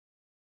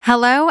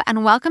Hello,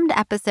 and welcome to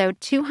episode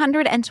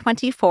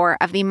 224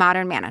 of The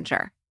Modern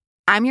Manager.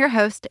 I'm your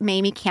host,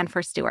 Mamie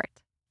Canfer-Stewart.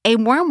 A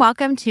warm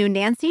welcome to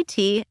Nancy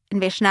T.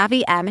 and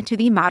Vaishnavi M. to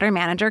the Modern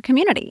Manager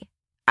community.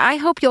 I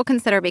hope you'll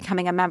consider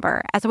becoming a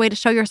member as a way to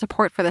show your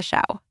support for the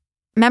show.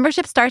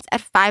 Membership starts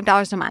at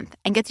 $5 a month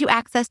and gets you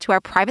access to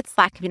our private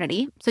Slack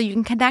community so you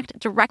can connect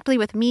directly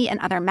with me and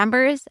other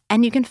members,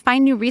 and you can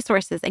find new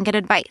resources and get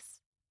advice.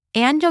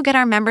 And you'll get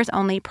our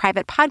members-only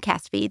private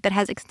podcast feed that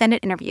has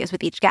extended interviews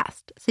with each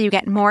guest, so you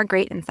get more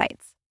great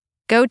insights.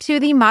 Go to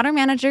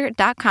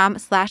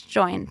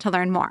themodernmanager.com/join to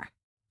learn more.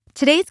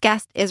 Today's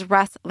guest is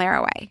Russ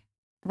Laraway.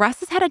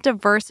 Russ has had a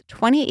diverse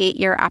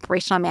 28-year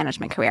operational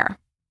management career.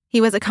 He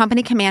was a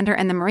company commander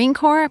in the Marine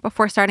Corps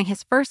before starting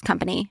his first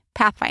company,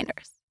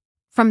 Pathfinders.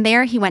 From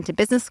there, he went to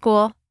business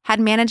school, had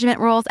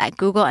management roles at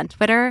Google and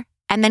Twitter,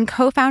 and then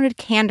co-founded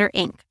Candor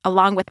Inc.,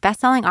 along with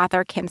best-selling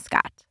author Kim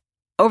Scott.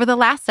 Over the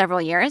last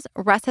several years,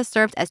 Russ has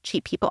served as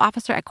Chief People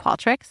Officer at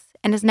Qualtrics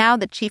and is now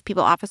the Chief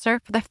People Officer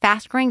for the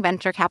fast-growing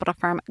venture capital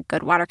firm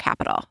Goodwater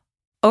Capital.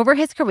 Over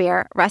his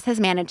career, Russ has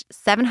managed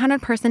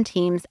 700-person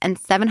teams and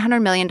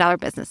 $700 million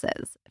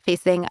businesses,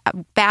 facing a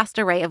vast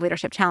array of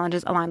leadership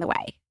challenges along the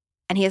way.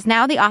 And he is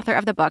now the author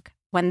of the book,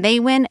 When They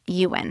Win,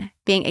 You Win: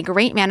 Being a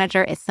Great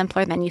Manager is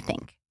Simpler Than You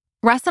Think.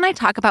 Russ and I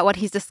talk about what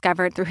he's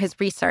discovered through his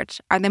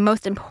research are the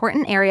most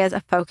important areas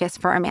of focus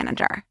for a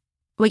manager.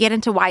 We get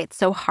into why it's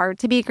so hard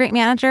to be a great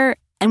manager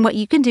and what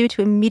you can do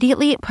to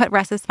immediately put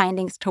Russ's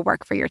findings to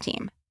work for your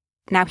team.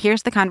 Now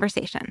here's the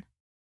conversation.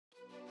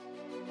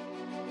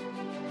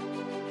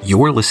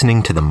 You're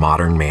listening to The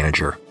Modern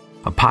Manager,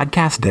 a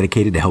podcast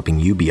dedicated to helping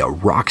you be a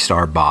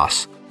rockstar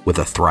boss with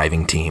a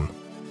thriving team.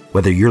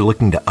 Whether you're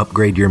looking to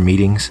upgrade your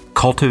meetings,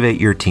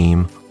 cultivate your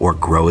team, or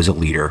grow as a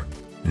leader,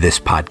 this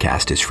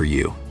podcast is for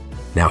you.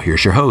 Now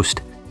here's your host,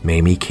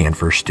 Mamie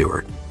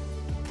Canfer-Stewart.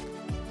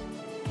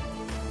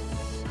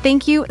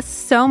 Thank you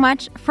so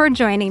much for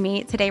joining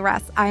me today,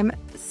 Russ. I'm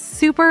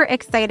super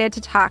excited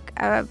to talk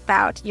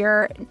about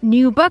your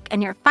new book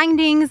and your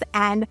findings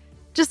and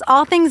just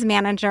all things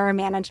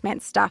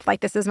management stuff.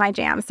 Like, this is my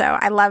jam, so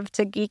I love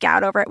to geek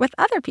out over it with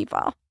other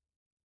people.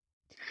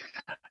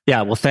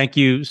 Yeah, well, thank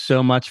you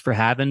so much for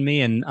having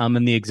me. And I'm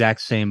in the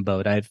exact same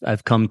boat.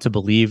 I've come to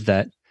believe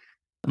that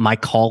my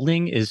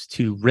calling is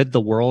to rid the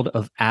world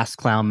of ass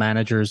clown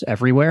managers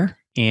everywhere.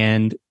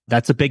 And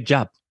that's a big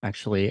job,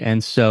 actually.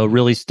 And so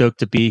really stoked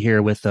to be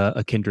here with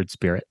a kindred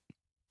spirit.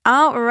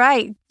 All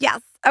right. Yes.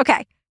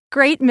 Okay.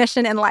 Great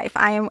mission in life.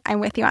 I'm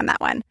with you on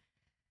that one.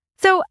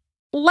 So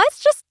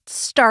let's just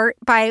start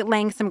by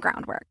laying some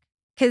groundwork,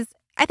 because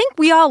I think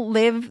we all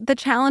live the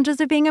challenges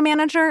of being a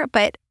manager,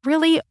 but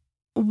really,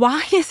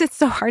 why is it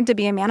so hard to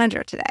be a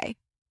manager today?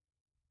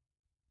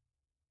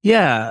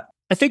 Yeah,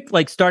 I think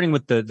like starting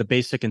with the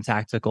basic and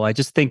tactical, I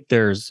just think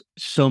there's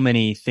so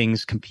many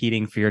things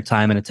competing for your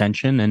time and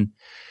attention. And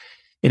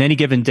in any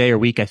given day or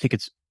week, I think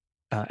it's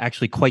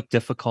actually quite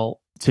difficult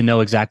to know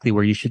exactly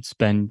where you should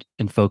spend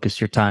and focus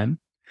your time.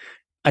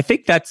 I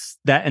think that's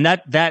that. And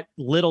that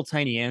little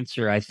tiny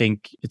answer, I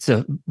think it's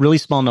a really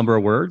small number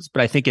of words,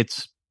 but I think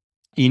it's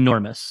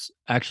enormous,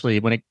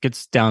 actually, when it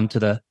gets down to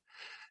the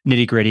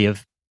nitty gritty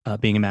of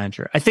being a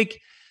manager. I think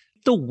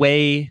the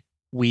way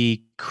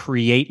we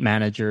create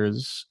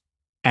managers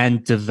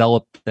and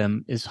develop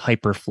them is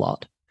hyper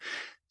flawed.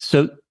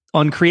 So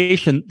on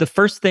creation, the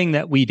first thing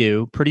that we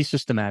do pretty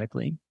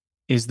systematically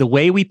is the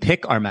way we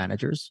pick our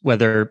managers,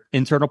 whether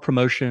internal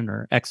promotion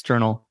or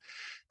external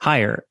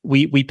hire,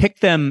 we pick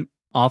them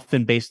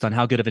often based on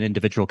how good of an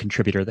individual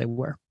contributor they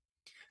were.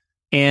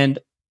 And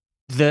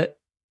the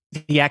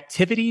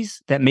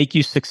activities that make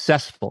you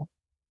successful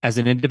as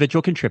an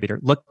individual contributor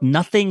look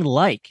nothing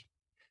like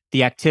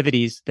the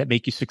activities that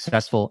make you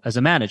successful as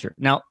a manager.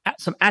 Now,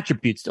 some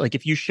attributes, like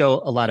if you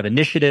show a lot of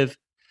initiative,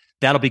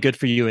 that'll be good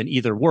for you in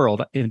either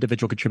world,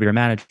 individual contributor,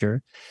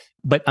 manager.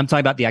 But I'm talking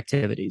about the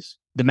activities.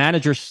 The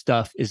manager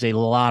stuff is a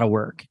lot of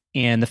work.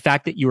 And the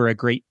fact that you are a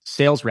great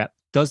sales rep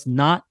does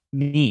not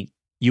mean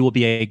you will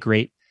be a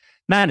great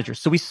manager.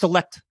 So we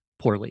select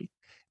poorly.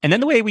 And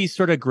then the way we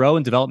sort of grow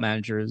and develop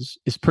managers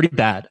is pretty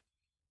bad.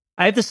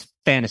 I have this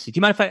fantasy. Do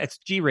you mind if it's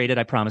G-rated,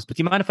 I promise, but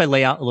do you mind if I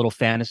lay out a little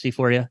fantasy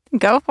for you?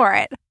 Go for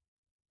it.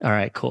 All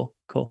right, cool.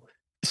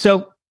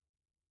 So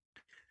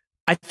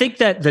I think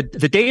that the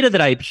data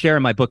that I share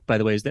in my book, by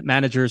the way, is that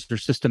managers are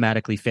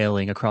systematically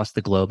failing across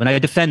the globe. And I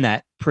defend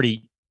that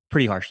pretty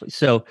harshly.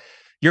 So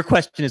your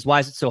question is, why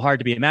is it so hard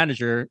to be a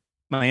manager?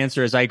 My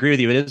answer is, I agree with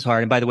you. It is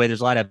hard. And by the way,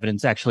 there's a lot of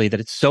evidence actually that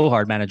it's so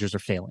hard managers are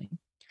failing.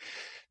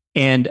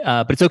 And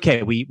but it's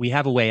okay. We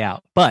have a way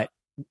out. But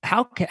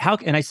how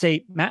and I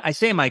say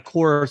in my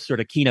core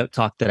sort of keynote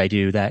talk that I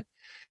do that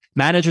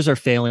managers are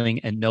failing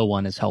and no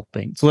one is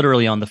helping. It's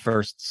literally on the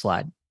first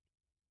slide.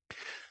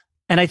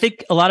 And I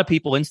think a lot of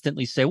people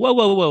instantly say,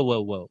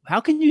 whoa. How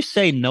can you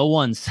say no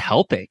one's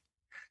helping?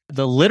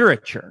 The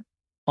literature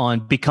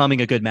on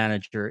becoming a good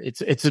manager,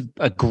 it's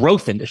a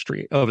growth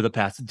industry over the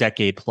past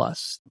decade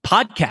plus.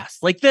 Podcasts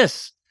like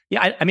this.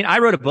 Yeah, I mean, I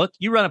wrote a book.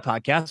 You run a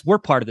podcast. We're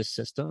part of this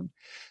system.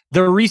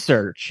 The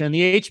research and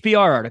the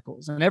HBR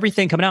articles and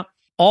everything coming out.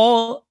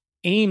 all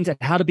aimed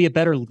at how to be a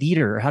better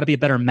leader, how to be a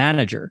better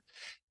manager.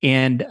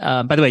 And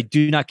by the way,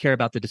 do not care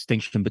about the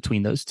distinction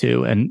between those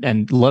two,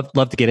 and love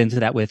to get into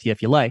that with you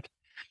if you like.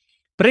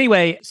 But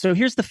anyway, so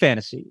here's the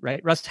fantasy, right?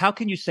 Russ, how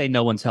can you say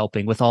no one's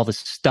helping with all this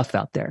stuff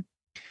out there?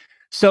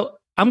 So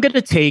I'm going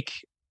to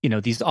take,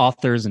 these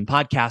authors and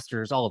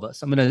podcasters, all of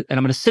us, I'm going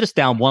to sit us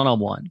down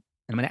one-on-one, and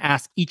I'm going to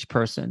ask each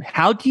person,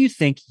 how do you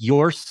think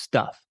your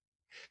stuff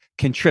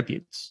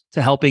contributes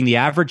to helping the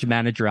average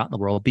manager out in the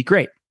world be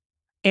great?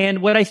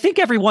 And what I think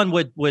everyone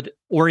would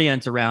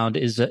orient around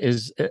is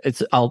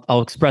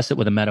I'll express it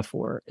with a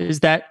metaphor, is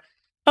that,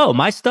 oh,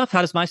 my stuff,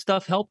 how does my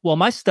stuff help? Well,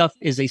 my stuff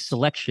is a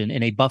selection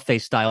in a buffet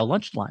style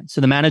lunch line.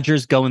 So the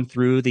manager's going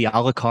through the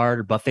a la carte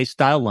or buffet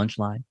style lunch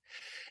line.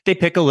 They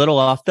pick a little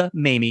off the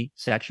Mamie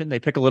section. They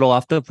pick a little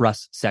off the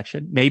Russ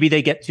section. Maybe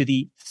they get to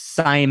the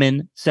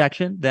Simon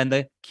section, then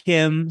the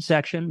Kim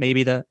section,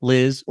 maybe the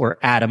Liz or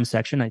Adam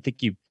section. I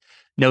think you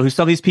know who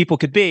some of these people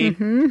could be.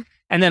 Mm-hmm.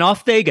 And then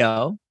off they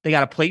go. They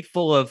got a plate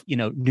full of,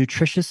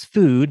 nutritious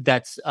food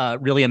that's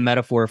really a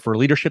metaphor for a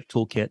leadership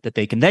toolkit that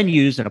they can then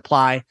use and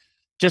apply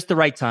just the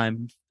right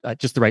time,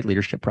 just the right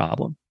leadership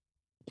problem.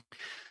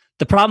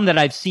 The problem that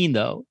I've seen,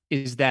 though,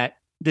 is that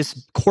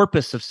this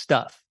corpus of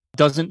stuff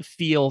doesn't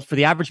feel, for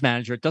the average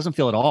manager, it doesn't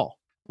feel at all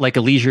like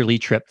a leisurely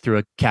trip through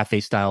a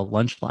cafe-style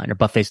lunch line or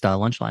buffet-style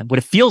lunch line. What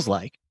it feels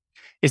like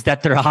is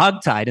that they're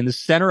hogtied in the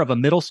center of a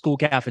middle school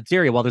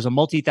cafeteria while there's a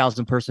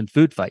multi-thousand person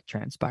food fight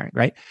transpiring,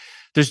 right?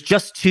 There's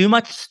just too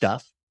much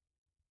stuff.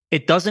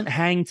 It doesn't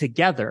hang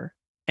together.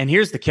 And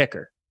here's the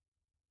kicker.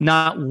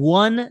 Not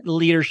one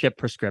leadership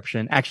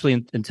prescription,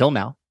 actually until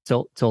now,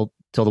 till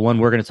the one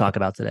we're going to talk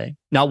about today,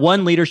 not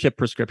one leadership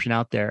prescription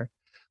out there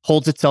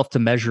holds itself to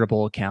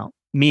measurable account,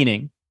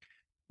 meaning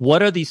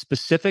what are the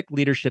specific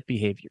leadership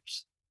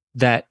behaviors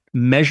that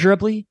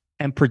measurably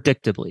and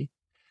predictably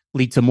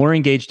lead to more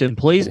engaged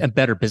employees and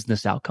better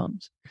business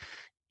outcomes.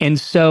 And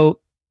so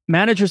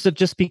managers have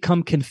just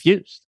become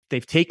confused.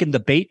 They've taken the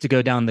bait to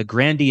go down the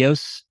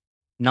grandiose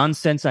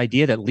nonsense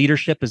idea that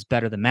leadership is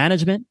better than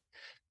management.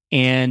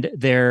 And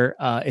they're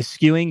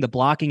eschewing the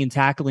blocking and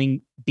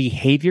tackling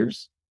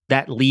behaviors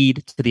that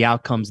lead to the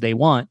outcomes they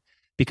want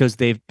because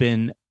they've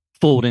been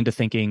fooled into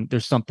thinking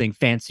there's something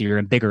fancier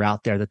and bigger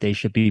out there that they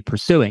should be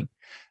pursuing.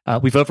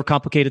 We've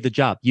overcomplicated the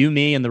job. You,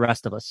 me, and the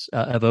rest of us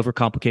have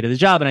overcomplicated the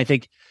job. And I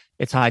think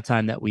it's high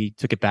time that we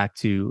took it back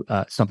to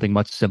something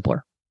much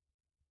simpler.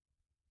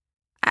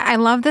 I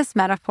love this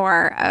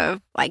metaphor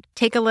of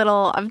take a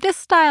little of this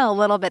style, a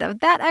little bit of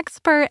that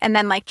expert, and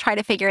then try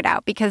to figure it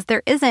out, because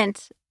there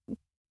isn't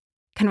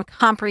kind of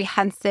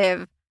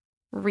comprehensive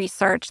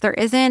research. There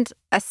isn't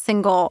a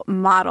single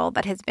model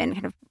that has been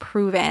kind of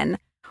proven,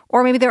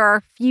 or maybe there are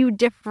a few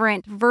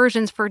different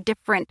versions for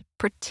different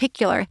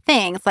particular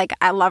things.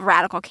 I love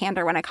radical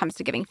candor when it comes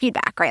to giving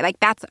feedback, right?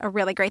 That's a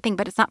really great thing,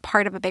 but it's not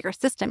part of a bigger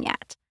system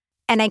yet.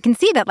 And I can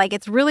see that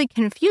it's really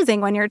confusing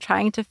when you're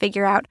trying to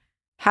figure out,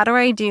 how do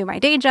I do my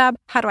day job?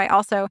 How do I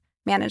also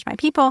manage my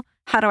people?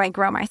 How do I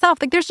grow myself?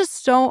 There's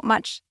just so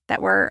much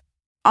that we're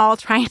all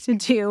trying to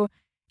do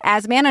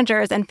as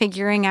managers, and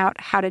figuring out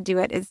how to do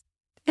it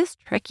is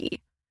tricky.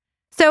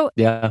 So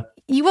yeah,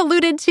 you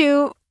alluded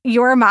to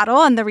your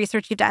model and the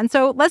research you've done.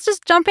 So let's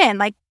just jump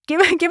in. Give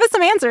us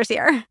some answers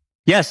here.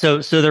 Yeah, so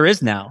there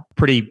is now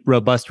pretty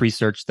robust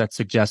research that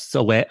suggests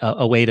a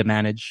way to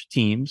manage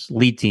teams,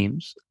 lead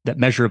teams, that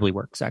measurably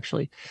works,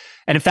 actually.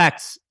 And in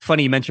fact,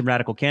 funny you mentioned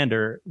radical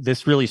candor.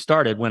 This really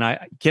started when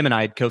Kim and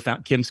I had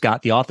co-founded, Kim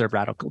Scott, the author of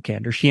Radical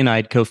Candor. She and I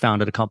had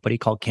co-founded a company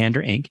called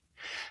Candor Inc.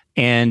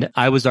 And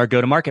I was our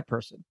go-to-market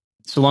person.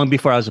 So long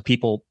before I was a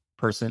people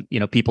person,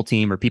 people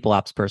team or people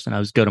ops person, I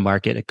was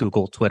go-to-market at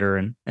Google, Twitter,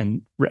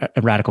 and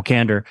Radical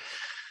Candor.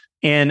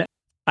 And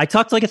I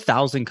talked to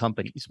 1,000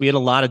 companies. We had a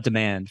lot of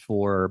demand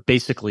for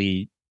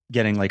basically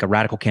getting a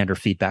radical candor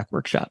feedback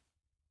workshop.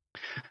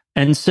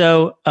 And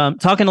so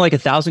talking to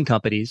 1,000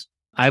 companies,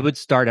 I would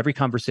start every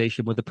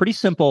conversation with a pretty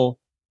simple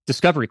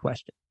discovery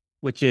question,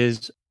 which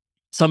is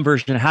some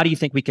version of how do you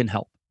think we can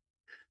help?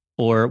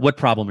 Or what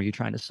problem are you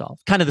trying to solve?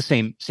 Kind of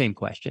the same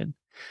question.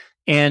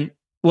 And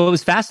what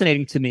was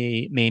fascinating to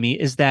me, Mamie,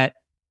 is that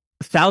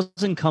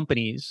 1,000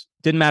 companies,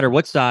 didn't matter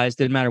what size,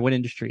 didn't matter what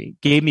industry,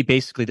 gave me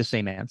basically the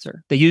same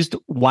answer. They used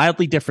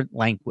wildly different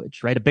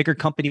language, right? A bigger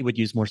company would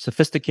use more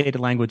sophisticated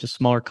language. A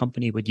smaller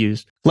company would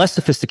use less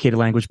sophisticated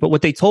language. But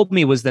what they told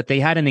me was that they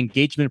had an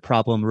engagement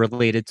problem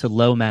related to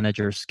low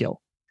manager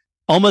skill.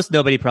 Almost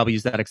nobody probably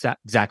used that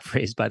exact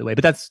phrase, by the way,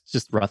 but that's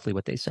just roughly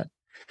what they said.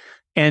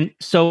 And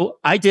so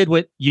I did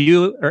what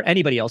you or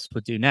anybody else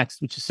would do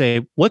next, which is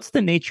say, what's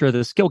the nature of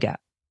the skill gap?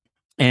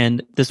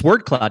 And this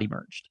word cloud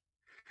emerged.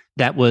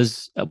 That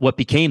was what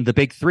became the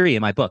big three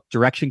in my book: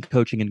 direction,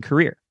 coaching, and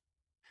career.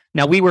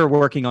 Now, we were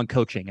working on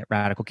coaching at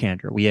Radical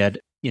Candor. We had,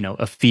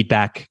 a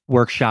feedback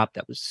workshop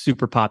that was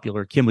super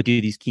popular. Kim would do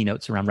these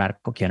keynotes around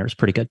Radical Candor. It was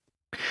pretty good.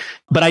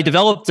 But I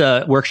developed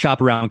a workshop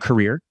around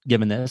career,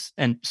 given this,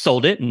 and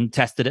sold it and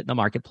tested it in the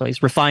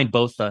marketplace, refined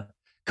both a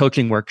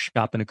coaching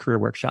workshop and a career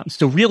workshop.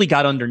 So really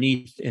got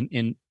underneath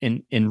in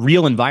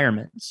real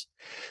environments,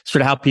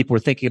 sort of how people were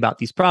thinking about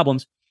these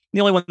problems. The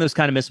only one that was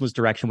kind of missing was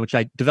direction, which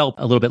I developed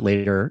a little bit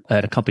later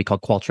at a company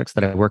called Qualtrics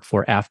that I worked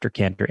for after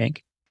Cantor Inc.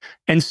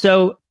 And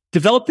so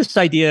developed this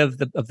idea of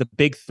the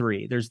big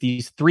three. There's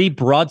these three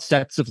broad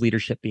sets of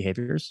leadership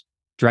behaviors: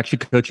 direction,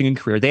 coaching, and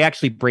career. They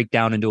actually break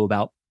down into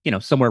about,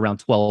 somewhere around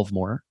 12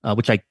 more,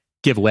 which I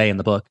give away in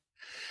the book,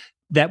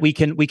 that we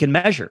can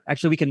measure.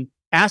 Actually, we can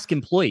ask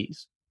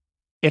employees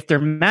if their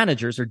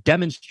managers are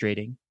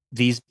demonstrating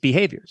these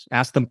behaviors,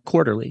 ask them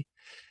quarterly.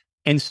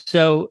 And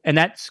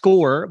that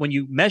score, when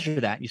you measure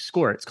that, you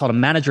score it. It's called a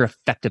manager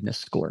effectiveness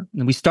score.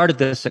 And we started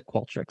this at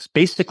Qualtrics,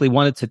 basically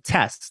wanted to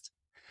test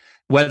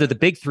whether the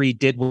big three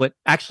did what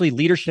actually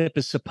leadership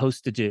is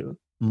supposed to do: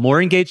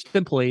 more engaged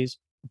employees,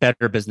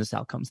 better business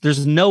outcomes.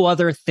 There's no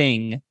other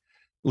thing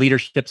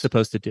leadership's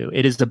supposed to do.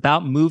 It is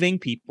about moving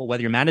people,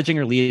 whether you're managing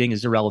or leading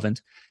is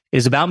irrelevant. It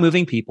is about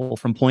moving people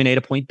from point A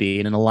to point B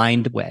in an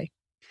aligned way.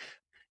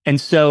 And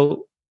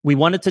so we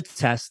wanted to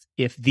test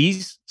if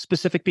these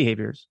specific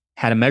behaviors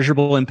had a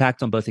measurable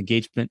impact on both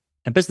engagement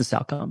and business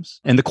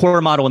outcomes. And the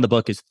core model in the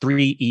book is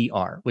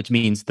 3ER, which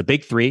means the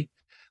big three,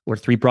 or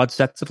three broad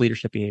sets of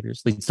leadership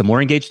behaviors, leads to more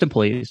engaged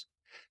employees,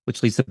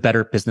 which leads to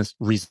better business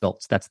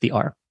results. That's the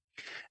R.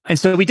 And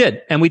so we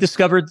did. And we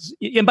discovered,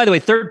 and by the way,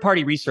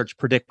 third-party research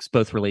predicts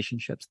both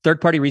relationships.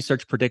 Third-party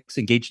research predicts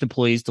engaged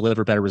employees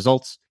deliver better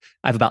results.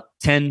 I have about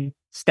 10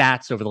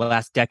 stats over the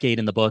last decade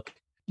in the book.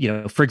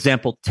 For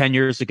example, 10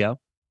 years ago,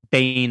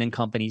 Bain and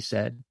Company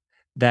said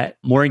that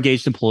more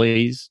engaged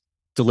employees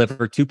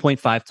deliver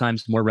 2.5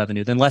 times more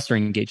revenue than lesser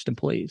engaged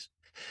employees.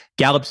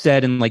 Gallup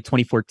said in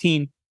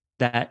 2014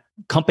 that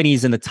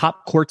companies in the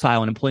top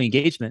quartile in employee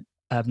engagement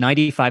have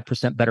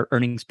 95% better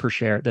earnings per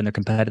share than their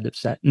competitive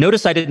set.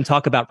 Notice I didn't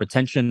talk about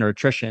retention or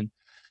attrition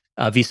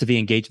vis-a-vis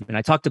engagement.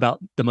 I talked about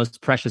the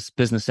most precious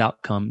business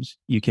outcomes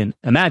you can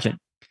imagine.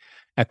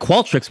 At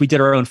Qualtrics, we did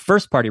our own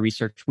first-party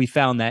research. We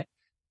found that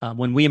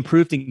when we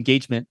improved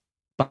engagement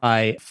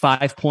by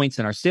 5 points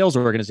in our sales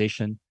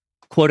organization,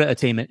 quota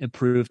attainment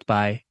improved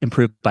by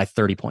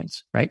 30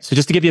 points, right? So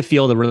just to give you a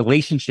feel, the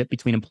relationship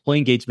between employee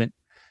engagement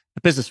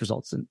and business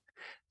results. And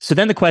so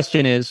then the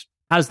question is,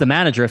 how does the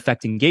manager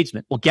affect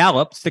engagement? Well,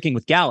 Gallup, sticking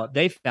with Gallup,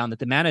 they found that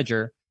the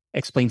manager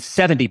explains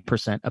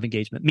 70% of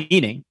engagement,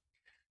 meaning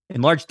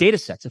in large data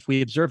sets, if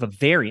we observe a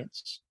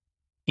variance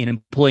in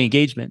employee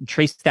engagement and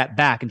trace that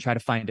back and try to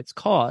find its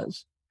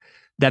cause,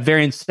 that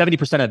variance,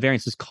 70% of that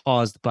variance is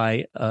caused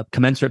by a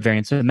commensurate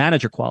variance in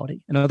manager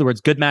quality. In other words,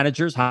 good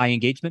managers, high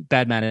engagement;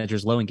 bad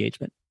managers, low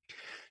engagement.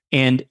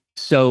 And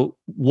so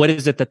what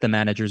is it that the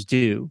managers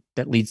do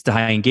that leads to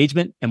high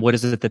engagement? And what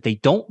is it that they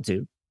don't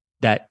do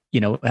that,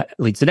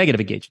 leads to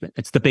negative engagement?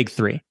 It's the big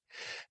three.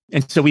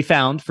 And so we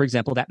found, for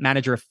example, that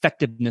manager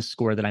effectiveness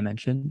score that I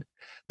mentioned,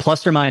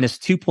 plus or minus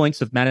 2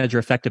 points of manager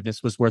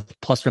effectiveness was worth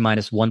plus or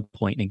minus 1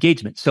 point in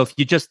engagement. So if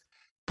you just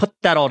put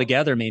that all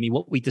together, Mamie,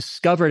 what we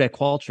discovered at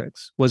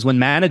Qualtrics was when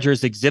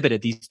managers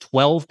exhibited these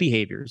 12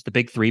 behaviors, the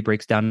big three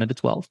breaks down into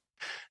 12,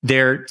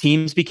 their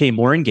teams became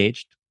more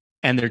engaged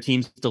and their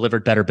teams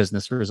delivered better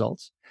business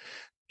results.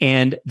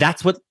 And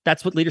that's what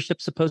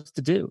leadership's supposed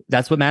to do.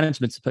 That's what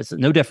management's supposed to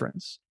do. No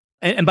difference.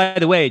 And by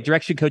the way,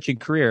 direction, coaching,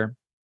 career,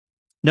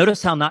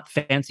 notice how not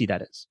fancy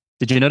that is.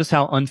 Did you notice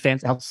how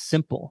unfancy, how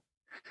simple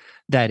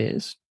that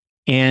is?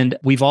 And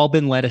we've all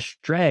been led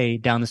astray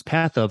down this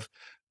path of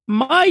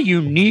my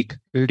unique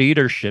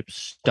leadership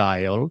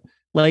style.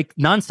 Like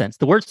nonsense.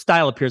 The word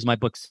style appears in my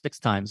book 6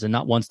 times, and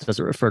not once does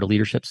it refer to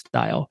leadership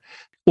style.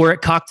 Or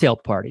at cocktail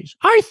parties,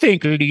 I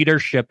think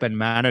leadership and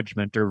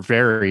management are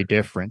very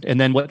different.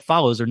 And then what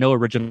follows are no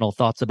original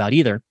thoughts about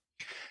either.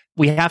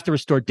 We have to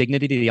restore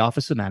dignity to the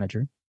office of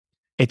manager.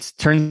 It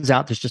turns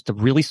out there's just a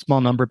really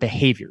small number of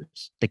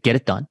behaviors that get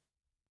it done,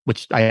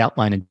 which I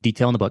outline in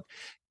detail in the book.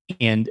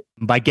 And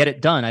by get it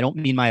done, I don't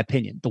mean my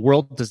opinion. The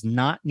world does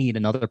not need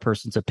another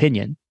person's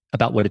opinion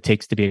about what it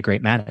takes to be a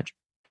great manager.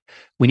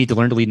 We need to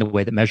learn to lead in a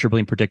way that measurably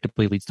and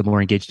predictably leads to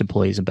more engaged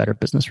employees and better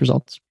business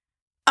results.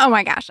 Oh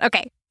my gosh.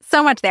 Okay.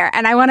 So much there.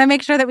 And I want to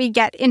make sure that we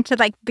get into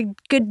the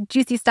good,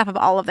 juicy stuff of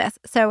all of this.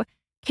 So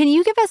can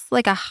you give us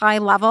a high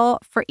level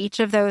for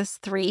each of those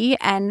three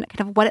and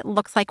kind of what it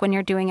looks like when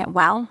you're doing it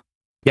well?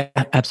 Yeah,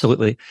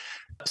 absolutely.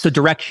 So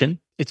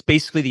direction, it's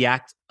basically the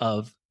act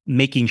of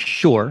making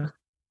sure,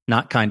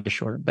 not kind of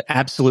sure, but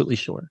absolutely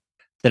sure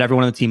that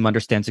everyone on the team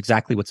understands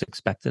exactly what's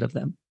expected of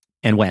them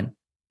and when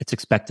it's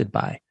expected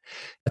by.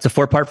 It's a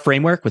 4-part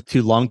framework with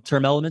 2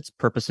 long-term elements,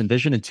 purpose and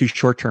vision, and 2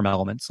 short-term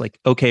elements like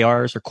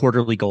OKRs or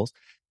quarterly goals,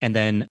 and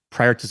then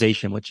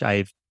prioritization, which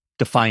I've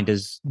defined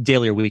as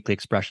daily or weekly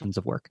expressions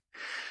of work.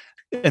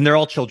 And they're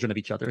all children of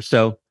each other.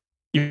 So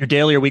your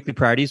daily or weekly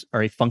priorities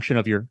are a function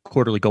of your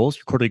quarterly goals.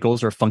 Your quarterly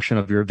goals are a function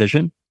of your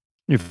vision.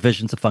 Your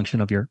vision's a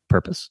function of your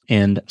purpose.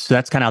 And so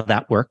that's kind of how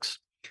that works.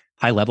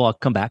 High level, I'll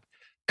come back.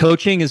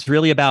 Coaching is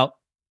really about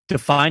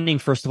defining,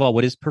 first of all,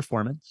 what is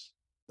performance.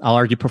 I'll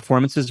argue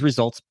performance is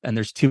results, and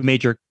there's 2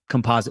 major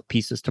composite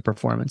pieces to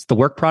performance: the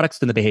work products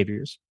and the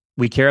behaviors.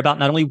 We care about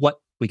not only what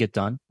we get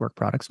done, work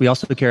products, we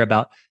also care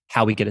about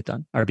how we get it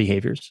done, our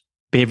behaviors.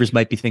 Behaviors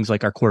might be things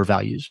like our core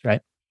values,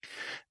 right?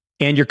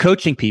 And you're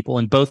coaching people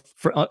in both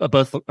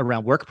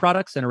around work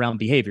products and around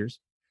behaviors.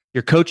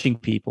 You're coaching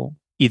people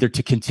either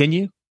to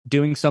continue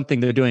doing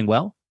something they're doing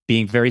well,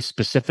 being very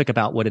specific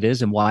about what it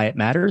is and why it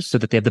matters so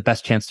that they have the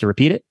best chance to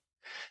repeat it.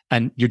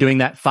 And you're doing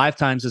that 5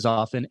 times as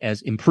often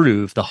as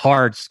improve, the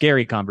hard,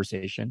 scary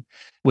conversation,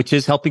 which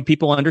is helping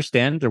people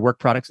understand their work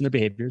products and their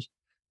behaviors,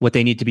 what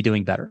they need to be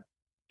doing better,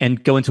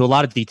 and go into a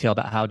lot of detail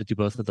about how to do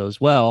both of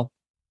those well.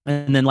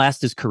 And then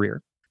last is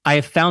career. I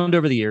have found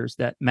over the years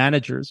that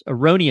managers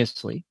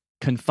erroneously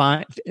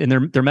confine in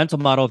their mental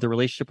model of the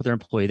relationship with their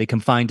employee, they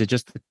confine to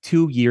just the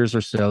 2 years or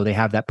so they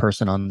have that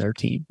person on their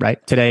team,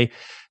 right? Today,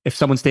 if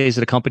someone stays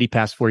at a company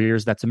past 4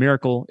 years, that's a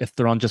miracle. If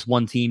they're on just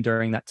one team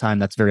during that time,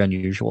 that's very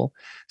unusual.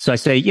 So I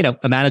say,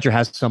 a manager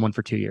has someone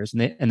for 2 years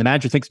and the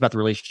manager thinks about the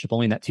relationship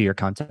only in that 2-year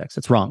context.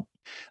 That's wrong.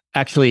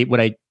 Actually, what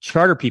I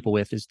charter people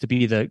with is to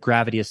be the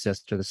gravity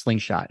assist or the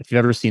slingshot. If you've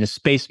ever seen a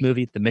space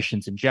movie, the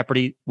mission's in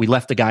jeopardy. We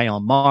left a guy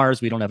on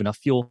Mars. We don't have enough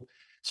fuel.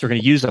 So we're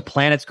going to use a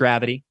planet's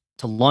gravity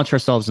to launch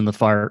ourselves in the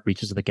far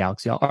reaches of the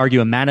galaxy. I'll argue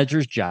a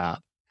manager's job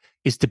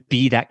is to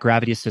be that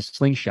gravity assist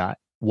slingshot.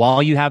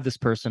 While you have this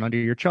person under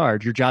your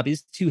charge, your job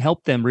is to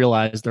help them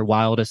realize their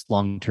wildest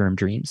long-term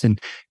dreams and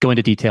go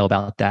into detail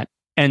about that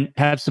and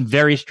have some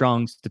very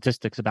strong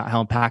statistics about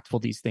how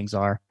impactful these things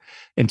are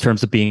in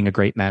terms of being a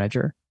great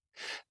manager.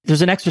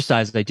 There's an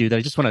exercise that I do that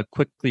I just want to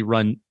quickly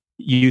run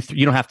you through.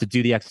 You don't have to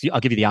do the exercise.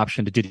 I'll give you the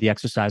option to do the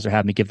exercise or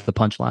have me give the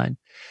punchline.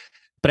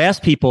 But I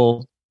ask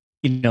people,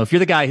 if you're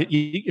the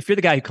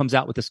guy who comes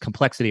out with this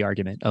complexity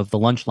argument of the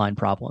lunch line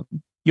problem,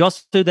 you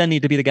also then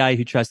need to be the guy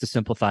who tries to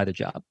simplify the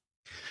job.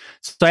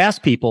 So I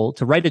ask people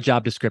to write a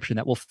job description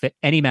that will fit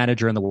any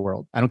manager in the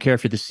world. I don't care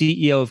if you're the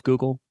CEO of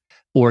Google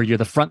or you're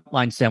the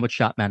frontline sandwich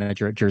shop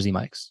manager at Jersey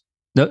Mike's.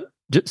 No,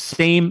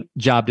 same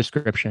job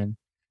description,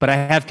 but I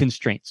have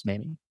constraints,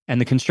 maybe. And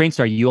the constraints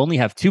are you only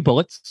have 2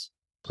 bullets.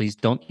 Please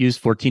don't use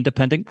 14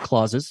 dependent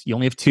clauses. You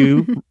only have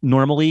 2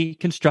 normally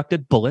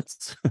constructed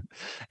bullets.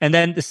 And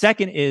then the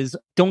second is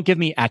don't give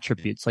me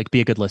attributes like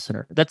be a good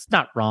listener. That's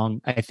not wrong.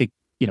 I think,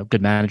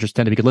 good managers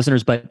tend to be good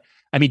listeners, but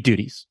I mean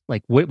duties.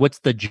 Like what's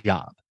the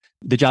job?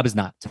 The job is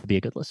not to be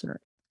a good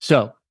listener.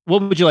 So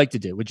what would you like to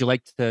do? Would you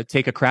like to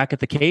take a crack at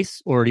the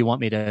case or do you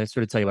want me to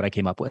sort of tell you what I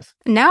came up with?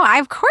 No, I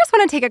of course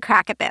want to take a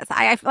crack at this.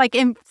 I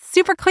am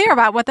super clear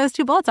about what those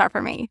 2 bullets are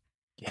for me.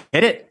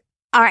 Hit it.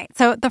 All right.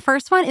 So the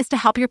first one is to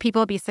help your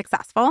people be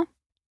successful.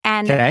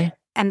 And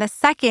the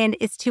second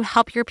is to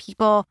help your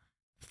people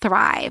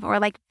thrive or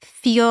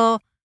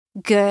feel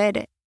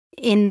good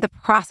in the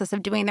process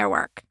of doing their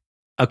work.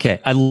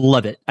 Okay. I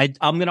love it.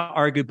 I'm going to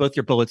argue both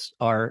your bullets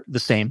are the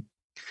same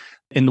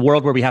in the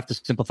world where we have to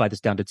simplify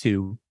this down to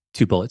two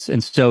bullets.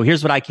 And so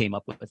here's what I came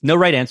up with. No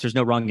right answers,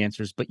 no wrong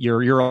answers, but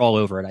you're all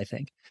over it, I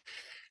think.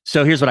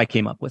 So here's what I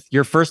came up with.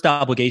 Your first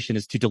obligation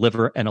is to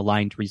deliver an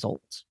aligned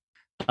result.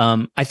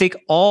 I think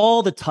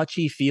all the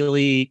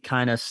touchy-feely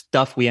kind of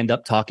stuff we end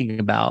up talking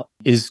about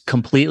is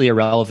completely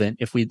irrelevant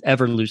if we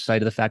ever lose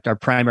sight of the fact our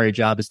primary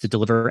job is to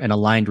deliver an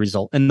aligned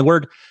result. And the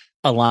word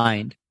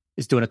aligned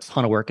is doing a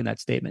ton of work in that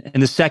statement.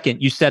 And the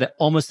second, you said it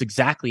almost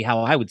exactly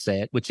how I would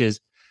say it, which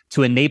is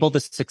to enable the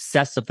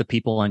success of the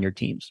people on your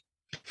teams.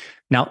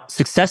 Now,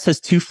 success has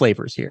 2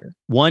 flavors here.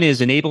 One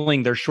is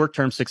enabling their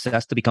short-term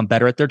success to become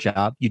better at their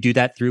job. You do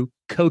that through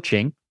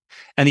coaching.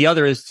 And the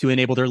other is to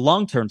enable their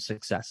long-term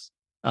success.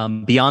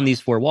 Beyond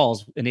these 4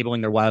 walls,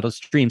 enabling their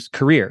wildest dreams,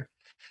 career.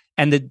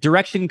 And the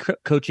direction,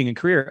 coaching, and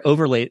career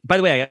overlay. By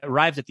the way, I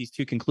arrived at these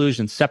 2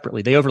 conclusions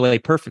separately. They overlay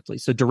perfectly.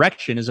 So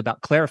direction is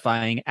about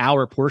clarifying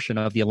our portion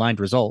of the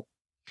aligned result.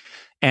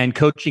 And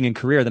coaching and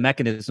career, the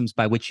mechanisms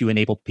by which you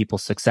enable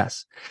people's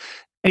success.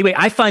 Anyway,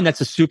 I find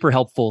that's a super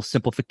helpful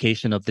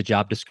simplification of the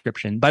job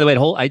description. By the way,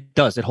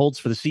 it holds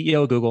for the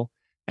CEO of Google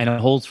and it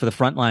holds for the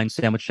frontline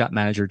sandwich shop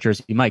manager at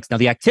Jersey Mike's. Now,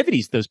 the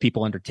activities those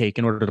people undertake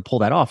in order to pull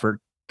that off are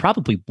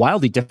probably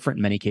wildly different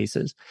in many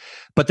cases,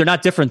 but they're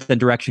not different than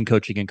direction,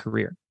 coaching, and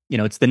career.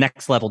 It's the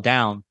next level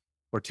down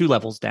or 2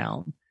 levels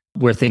down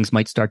where things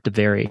might start to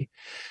vary.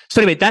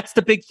 So anyway, that's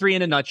the big 3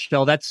 in a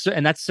nutshell. That's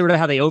sort of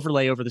how they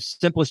overlay over the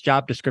simplest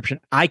job description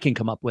I can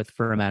come up with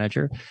for a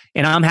manager.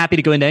 And I'm happy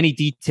to go into any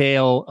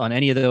detail on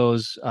any of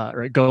those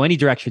or go any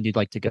direction you'd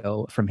like to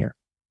go from here.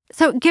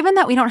 So given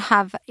that we don't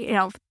have,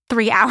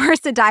 3 hours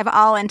to dive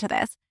all into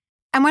this,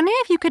 I'm wondering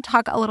if you could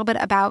talk a little bit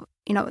about,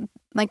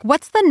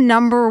 what's the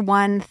number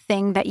one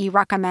thing that you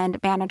recommend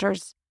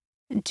managers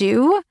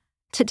do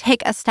to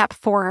take a step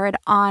forward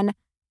on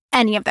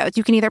any of those?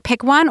 You can either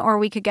pick one or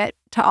we could get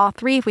to all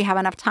 3 if we have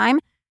enough time.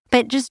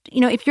 But just,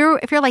 if you're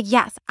like,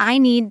 yes, I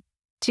need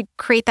to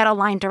create that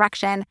aligned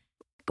direction,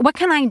 what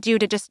can I do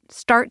to just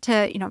start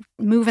to,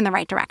 move in the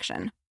right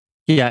direction?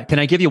 Yeah. Can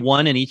I give you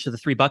one in each of the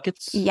 3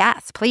 buckets?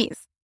 Yes,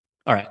 please.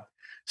 All right.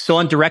 So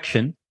on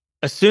direction,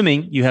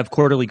 assuming you have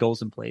quarterly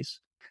goals in place,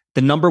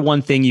 the number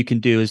one thing you can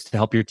do is to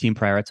help your team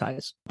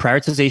prioritize.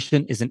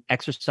 Prioritization is an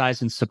exercise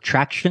in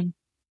subtraction,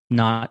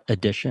 not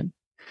addition.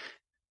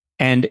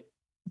 And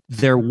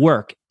their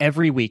work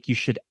every week, you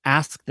should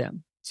ask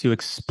them to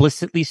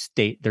explicitly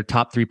state their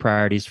top 3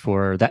 priorities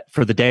for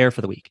the day or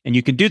for the week. And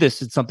you can do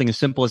this in something as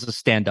simple as a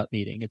stand-up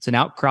meeting. It's an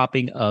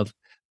outcropping of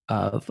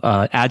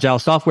agile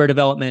software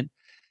development.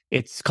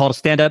 It's called a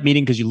stand-up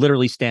meeting because you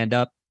literally stand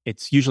up.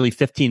 It's usually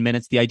 15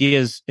 minutes. The idea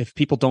is if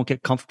people don't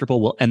get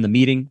comfortable, we'll end the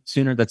meeting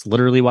sooner. That's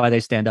literally why they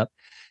stand up.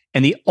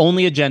 And the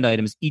only agenda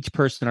item is each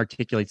person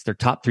articulates their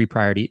top 3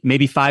 priority,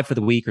 maybe 5 for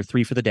the week or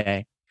 3 for the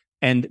day.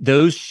 And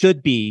those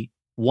should be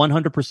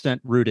 100%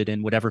 rooted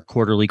in whatever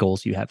quarterly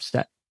goals you have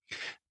set.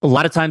 A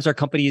lot of times our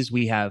companies,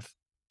 we have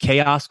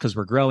chaos because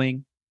we're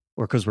growing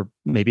or because we're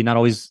maybe not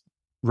always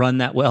run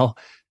that well.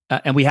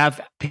 And we have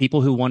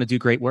people who want to do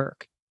great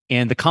work.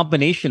 And the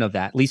combination of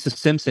that, Lisa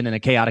Simpson in a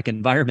chaotic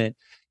environment,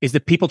 is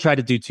that people try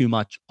to do too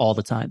much all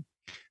the time.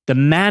 The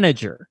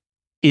manager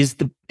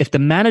if the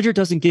manager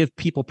doesn't give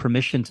people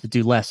permission to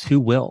do less, who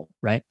will,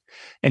 right?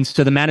 And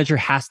so the manager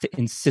has to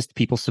insist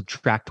people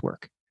subtract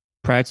work.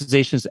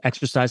 Prioritization is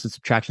exercise and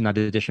subtraction, not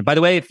addition. By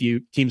the way, if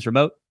you team's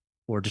remote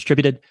or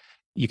distributed,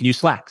 you can use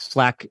Slack.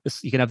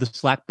 You can have the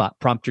Slack bot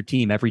prompt your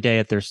team every day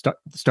at their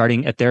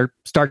starting at their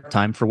start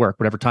time for work,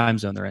 whatever time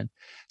zone they're in. It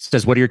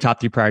says, what are your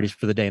top 3 priorities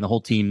for the day? And the whole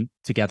team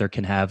together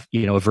can have,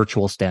 a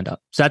virtual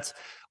stand-up. So that's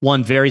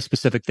one very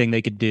specific thing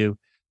they could do.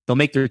 They'll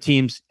make their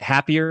teams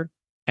happier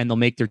and they'll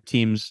make their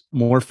teams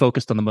more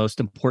focused on the most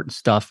important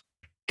stuff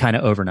kind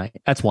of overnight.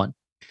 That's one.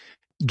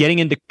 Getting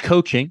into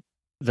coaching,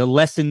 the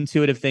less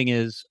intuitive thing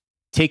is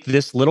take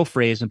this little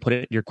phrase and put it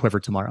in your quiver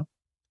tomorrow.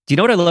 Do you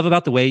know what I love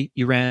about the way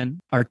you ran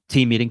our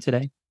team meeting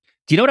today?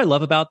 Do you know what I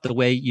love about the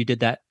way you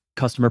did that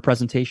customer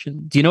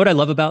presentation? Do you know what I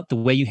love about the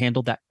way you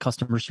handled that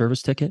customer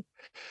service ticket?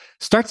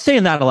 Start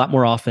saying that a lot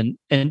more often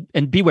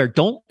and beware.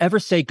 Don't ever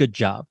say good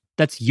job.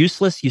 That's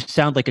useless. You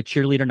sound like a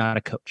cheerleader, not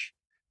a coach.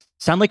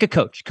 Sound like a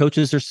coach.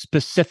 Coaches are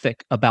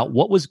specific about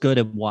what was good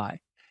and why.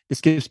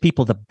 This gives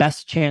people the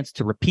best chance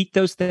to repeat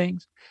those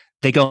things.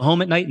 They go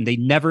home at night and they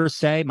never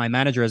say, my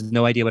manager has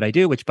no idea what I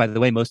do, which, by the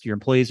way, most of your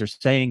employees are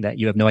saying that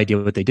you have no idea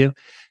what they do.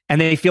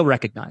 And they feel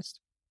recognized.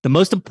 The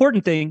most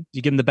important thing,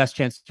 you give them the best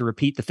chance to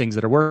repeat the things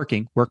that are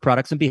working, work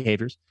products and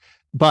behaviors,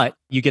 but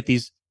you get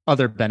these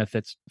other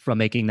benefits from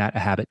making that a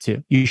habit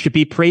too. You should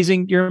be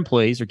praising your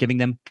employees or giving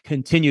them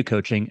continue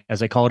coaching,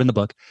 as I call it in the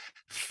book,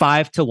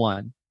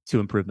 5-to-1 to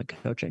improvement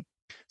coaching.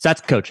 So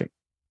that's coaching.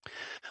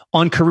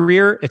 On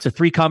career, it's a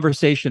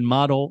 3-conversation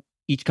model.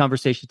 Each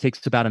conversation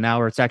takes about an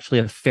hour. It's actually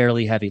a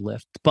fairly heavy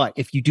lift. But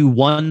if you do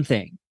one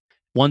thing,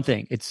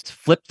 it's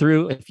flip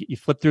through. If you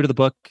flip through to the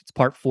book, it's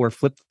part 4,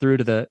 flip through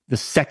to the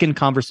second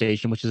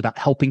conversation, which is about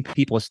helping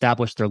people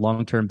establish their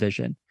long-term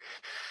vision.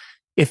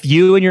 If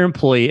you and your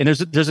employee, and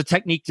there's a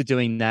technique to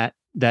doing that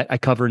I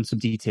cover in some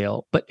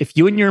detail, but if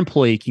you and your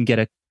employee can get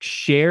a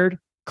shared,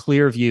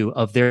 clear view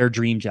of their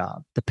dream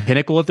job, the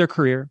pinnacle of their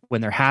career,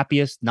 when they're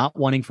happiest, not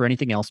wanting for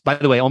anything else, by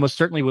the way, almost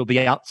certainly will be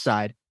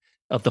outside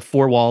of the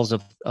 4 walls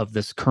of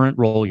this current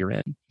role you're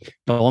in.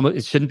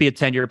 It shouldn't be a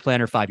 10-year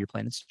plan or 5-year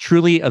plan. It's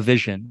truly a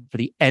vision for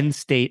the end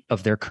state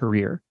of their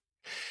career.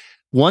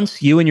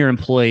 Once you and your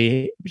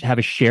employee have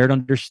a shared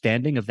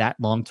understanding of that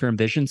long-term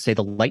vision, say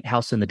the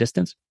lighthouse in the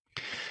distance,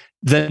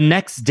 the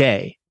next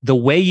day, the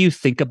way you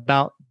think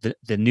about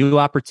the new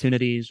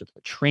opportunities or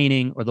the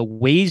training or the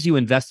ways you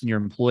invest in your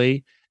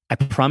employee, I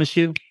promise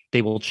you,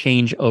 they will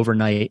change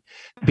overnight.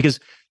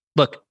 Because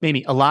look,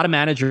 maybe a lot of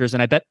managers,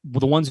 and I bet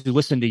the ones who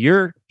listen to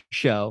your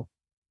show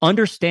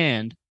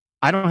understand,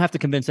 I don't have to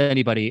convince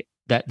anybody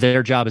that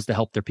their job is to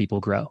help their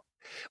people grow.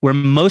 Where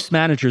most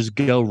managers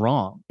go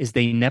wrong is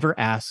they never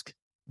ask,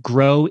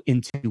 grow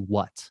into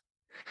what?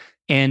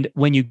 And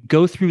when you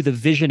go through the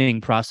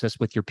visioning process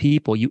with your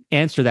people, you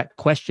answer that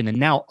question. And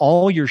now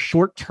all your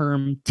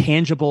short-term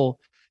tangible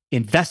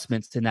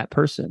investments in that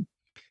person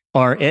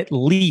are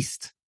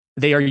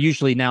they are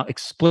usually now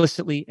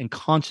explicitly and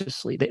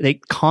consciously,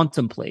 they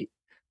contemplate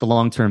the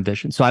long-term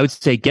vision. So I would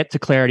say get to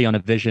clarity on a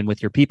vision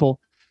with your people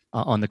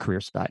on the career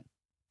side.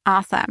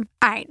 Awesome.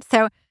 All right.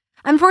 So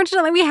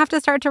unfortunately, we have to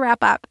start to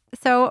wrap up.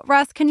 So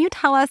Russ, can you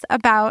tell us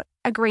about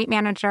a great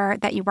manager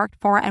that you worked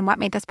for and what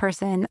made this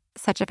person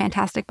such a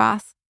fantastic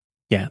boss?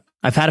 Yeah,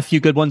 I've had a few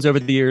good ones over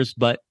the years,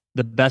 but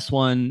the best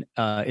one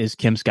is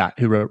Kim Scott,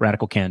 who wrote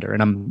Radical Candor.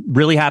 And I'm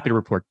really happy to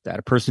report that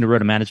a person who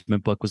wrote a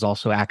management book was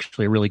also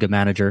actually a really good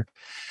manager.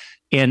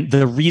 And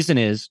the reason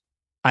is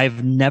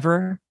I've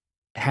never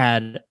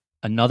had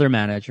another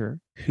manager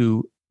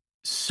who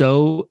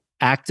so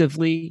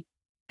actively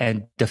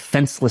and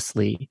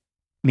defenselessly,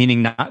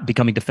 meaning not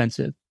becoming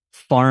defensive,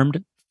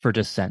 farmed for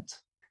dissent.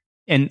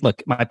 And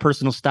look, my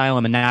personal style,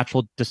 I'm a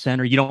natural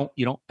dissenter.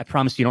 I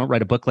promise you don't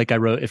write a book like I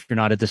wrote if you're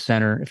not a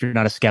dissenter, if you're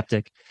not a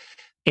skeptic.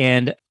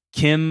 And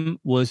Kim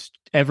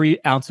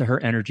every ounce of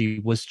her energy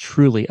was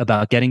truly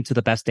about getting to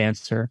the best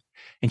answer.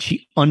 And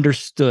she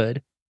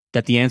understood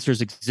that the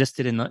answers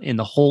existed in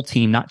the whole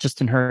team, not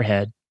just in her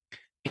head.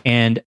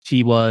 And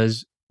she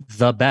was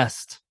the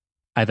best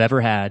I've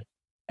ever had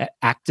at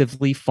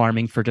actively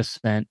farming for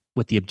dissent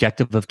with the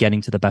objective of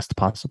getting to the best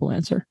possible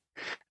answer.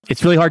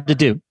 It's really hard to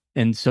do.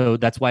 And so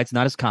that's why it's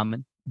not as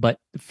common. But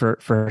for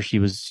her, she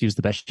was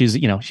the best.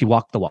 She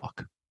walked the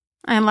walk.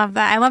 I love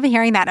that. I love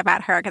hearing that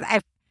about her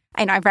because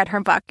I know I've read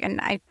her book and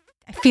I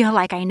feel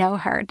like I know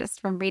her just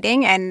from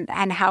reading and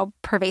how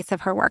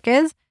pervasive her work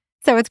is.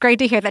 So it's great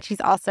to hear that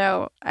she's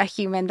also a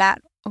human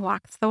that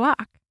walks the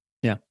walk.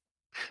 Yeah.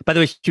 By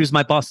the way, she was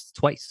my boss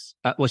twice.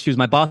 She was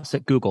my boss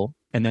at Google,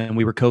 and then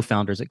we were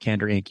co-founders at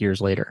Candor Inc.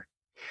 years later.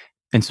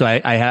 And so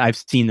I've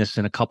seen this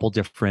in a couple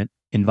different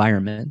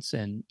environments,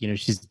 and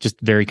she's just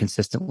very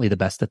consistently the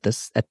best at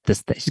this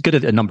thing. She's good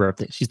at a number of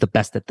things. She's the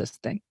best at this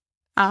thing.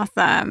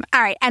 Awesome.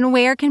 All right. And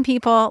where can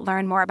people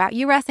learn more about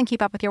you, Russ, and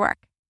keep up with your work?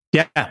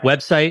 Yeah.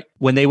 Website,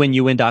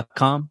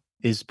 whentheywinyouvin.com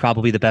is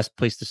probably the best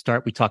place to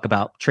start. We talk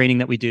about training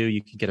that we do.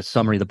 You can get a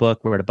summary of the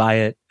book, where to buy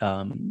it.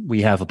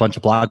 We have a bunch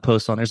of blog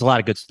posts on. There's a lot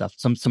of good stuff.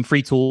 Some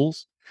free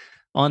tools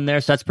on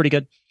there. So that's pretty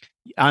good.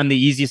 I'm the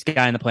easiest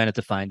guy on the planet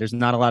to find. There's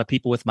not a lot of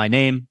people with my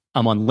name.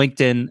 I'm on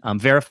LinkedIn. I'm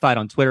verified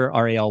on Twitter,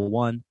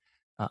 RAL1.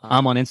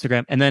 I'm on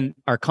Instagram. And then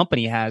our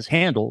company has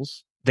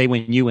handles, They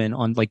Win You In,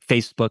 on like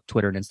Facebook,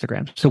 Twitter, and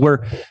Instagram. So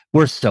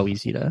we're so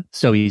easy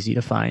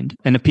to find.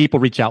 And if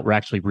people reach out, we're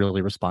actually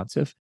really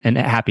responsive and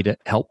happy to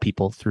help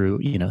people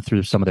through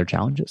some of their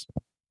challenges.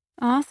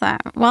 Awesome.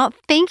 Well,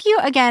 thank you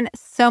again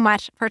so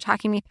much for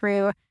talking me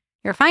through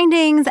your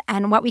findings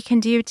and what we can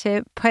do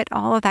to put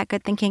all of that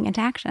good thinking into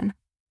action.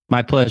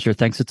 My pleasure.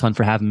 Thanks a ton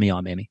for having me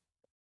on, Amy.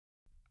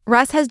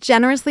 Russ has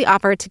generously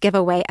offered to give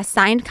away a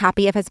signed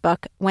copy of his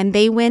book, When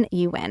They Win,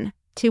 You Win,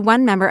 to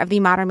one member of the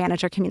Modern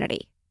Manager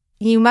community.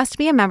 You must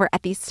be a member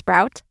at the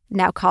Sprout,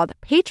 now called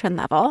Patron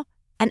level,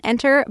 and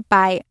enter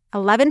by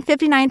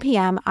 11:59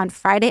 p.m. on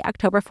Friday,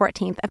 October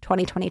 14th of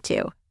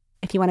 2022,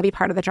 if you want to be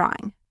part of the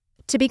drawing.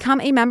 To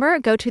become a member,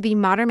 go to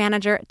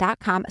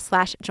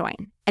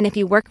themodernmanager.com/join. And if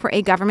you work for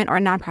a government or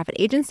nonprofit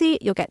agency,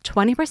 you'll get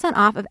 20%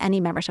 off of any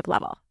membership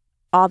level.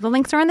 All the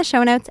links are in the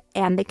show notes,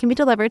 and they can be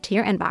delivered to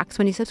your inbox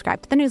when you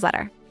subscribe to the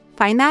newsletter.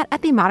 Find that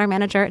at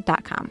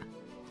themodernmanager.com.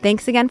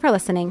 Thanks again for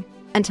listening.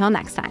 Until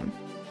next time.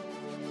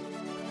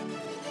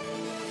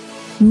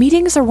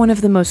 Meetings are one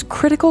of the most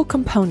critical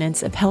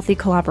components of healthy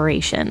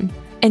collaboration,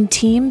 and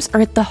teams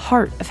are at the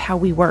heart of how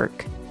we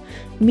work.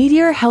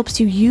 Meteor helps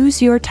you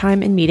use your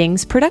time in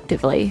meetings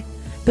productively,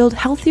 build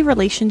healthy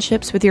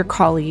relationships with your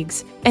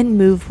colleagues, and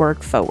move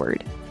work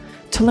forward.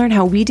 To learn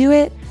how we do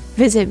it,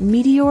 visit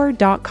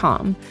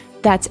meteor.com.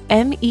 That's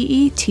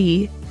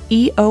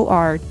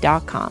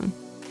MEETEOR.com.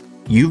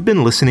 You've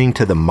been listening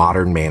to The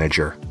Modern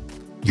Manager.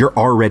 You're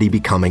already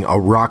becoming a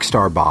rock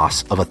star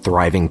boss of a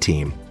thriving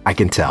team, I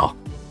can tell.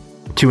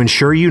 To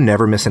ensure you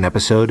never miss an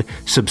episode,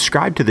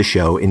 subscribe to the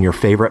show in your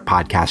favorite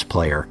podcast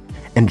player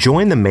and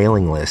join the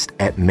mailing list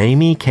at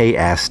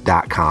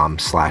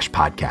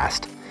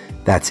mamieks.com/podcast.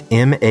 That's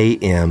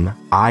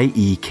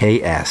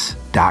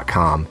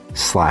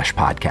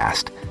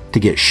MAMIEKS.com/podcast to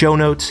get show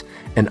notes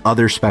and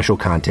other special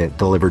content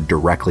delivered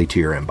directly to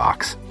your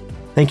inbox.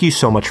 Thank you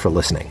so much for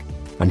listening.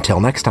 Until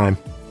next time.